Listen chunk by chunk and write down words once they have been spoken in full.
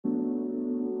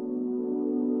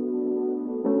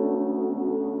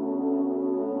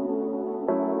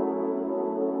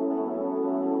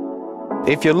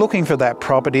If you're looking for that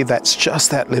property that's just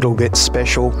that little bit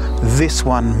special, this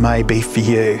one may be for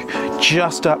you.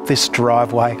 Just up this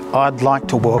driveway, I'd like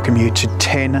to welcome you to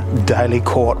 10 Daly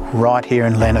Court right here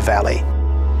in Lenah Valley.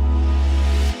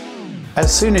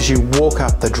 As soon as you walk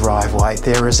up the driveway,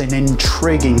 there is an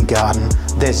intriguing garden.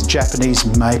 There's Japanese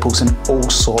maples and all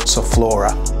sorts of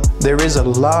flora. There is a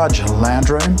large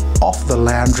lounge room. Off the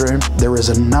lounge room, there is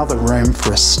another room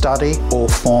for a study or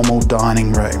formal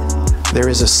dining room. There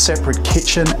is a separate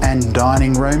kitchen and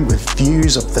dining room with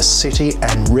views of the city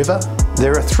and river.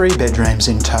 There are 3 bedrooms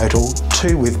in total,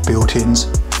 2 with built-ins,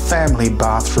 family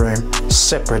bathroom,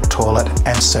 separate toilet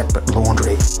and separate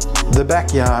laundry. The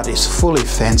backyard is fully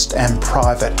fenced and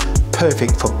private,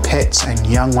 perfect for pets and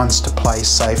young ones to play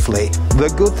safely.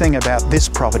 The good thing about this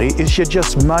property is you're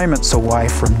just moments away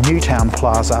from Newtown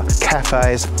Plaza,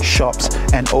 cafes, shops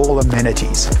and all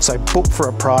amenities. So book for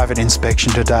a private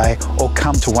inspection today or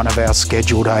come to one of our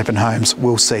scheduled open homes.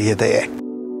 We'll see you there.